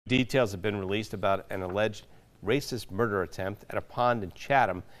Details have been released about an alleged racist murder attempt at a pond in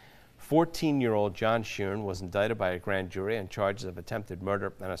Chatham. 14-year-old John Sheeran was indicted by a grand jury on charges of attempted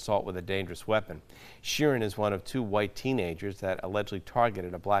murder and assault with a dangerous weapon. Sheeran is one of two white teenagers that allegedly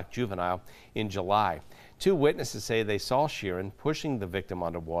targeted a black juvenile in July. Two witnesses say they saw Sheeran pushing the victim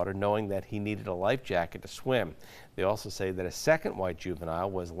underwater, knowing that he needed a life jacket to swim. They also say that a second white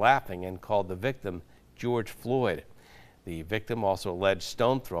juvenile was laughing and called the victim George Floyd. The victim also alleged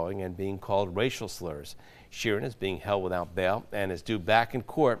stone throwing and being called racial slurs. Sheeran is being held without bail and is due back in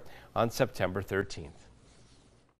court on September 13th.